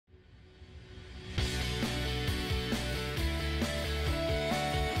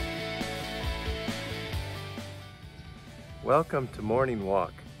Welcome to Morning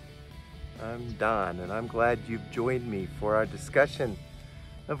Walk. I'm Don, and I'm glad you've joined me for our discussion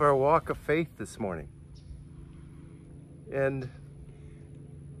of our walk of faith this morning. And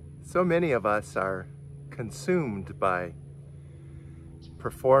so many of us are consumed by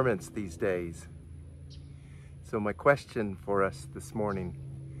performance these days. So my question for us this morning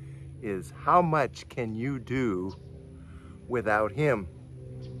is, how much can you do without Him?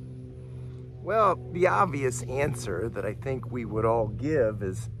 Well, the obvious answer that I think we would all give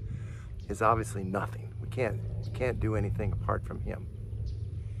is obviously nothing. We can't do anything apart from Him.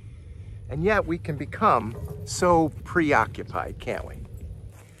 And yet we can become so preoccupied, can't we?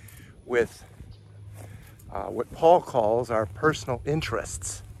 With what Paul calls our personal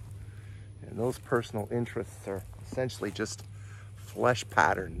interests. And those personal interests are essentially just flesh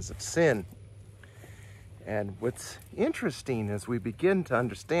patterns of sin. And what's interesting as we begin to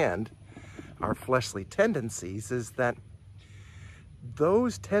understand our fleshly tendencies is that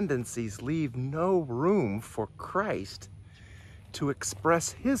those tendencies leave no room for Christ to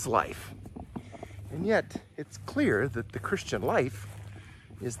express His life. And yet it's clear that the Christian life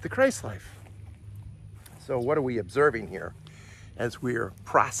is the Christ life. So what are we observing here as we're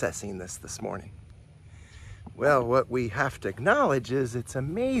processing this morning? Well, what we have to acknowledge is it's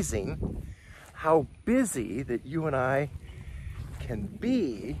amazing how busy that you and I can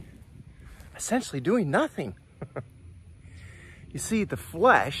be essentially doing nothing. You see, the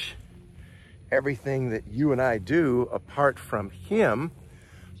flesh, everything that you and I do apart from Him,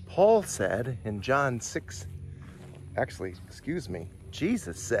 Paul said in Jesus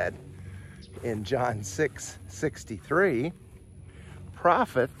said in John 6:63,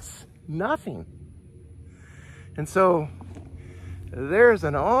 profits nothing. And so there's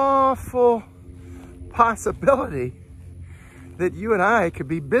an awful possibility that you and I could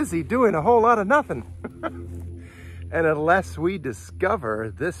be busy doing a whole lot of nothing. And unless we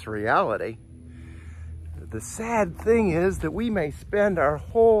discover this reality, the sad thing is that we may spend our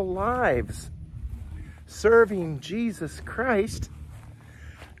whole lives serving Jesus Christ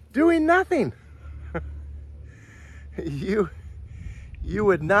doing nothing. You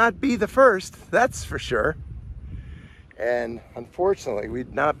would not be the first, that's for sure. And unfortunately,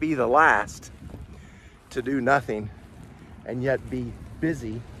 we'd not be the last to do nothing and yet be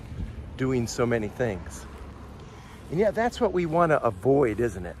busy doing so many things. And yet that's what we want to avoid,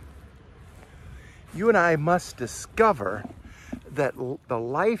 isn't it? You and I must discover that the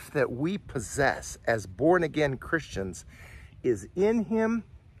life that we possess as born-again Christians is in Him,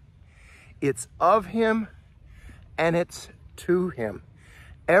 it's of Him, and it's to Him.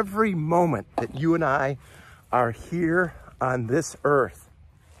 Every moment that you and I are here on this earth,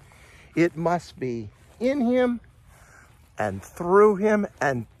 it must be in Him and through Him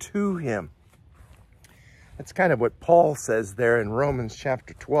and to Him. That's kind of what Paul says there in Romans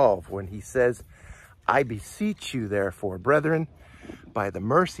chapter 12 when he says, I beseech you therefore, brethren, by the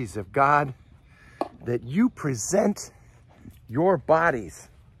mercies of God, that you present your bodies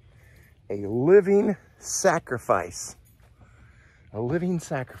a living sacrifice,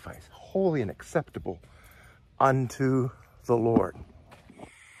 holy and acceptable unto the Lord.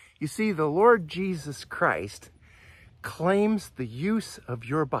 You see, the Lord Jesus Christ claims the use of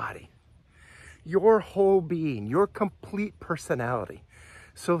your body, your whole being, your complete personality,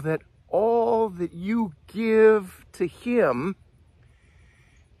 so that all that you give to Him,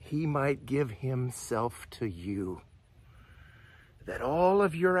 He might give Himself to you. That all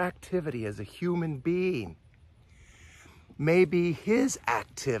of your activity as a human being may be His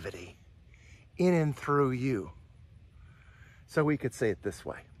activity in and through you. So we could say it this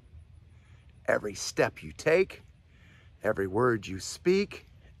way: every step you take, every word you speak,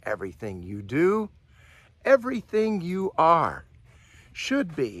 everything you do, everything you are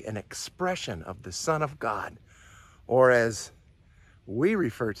should be an expression of the Son of God, or as we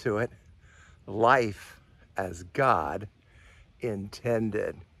refer to it, life as God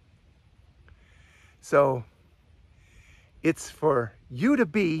intended. So it's for you to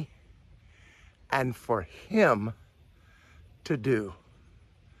be and for Him to do.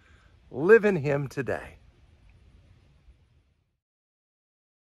 Live in Him today.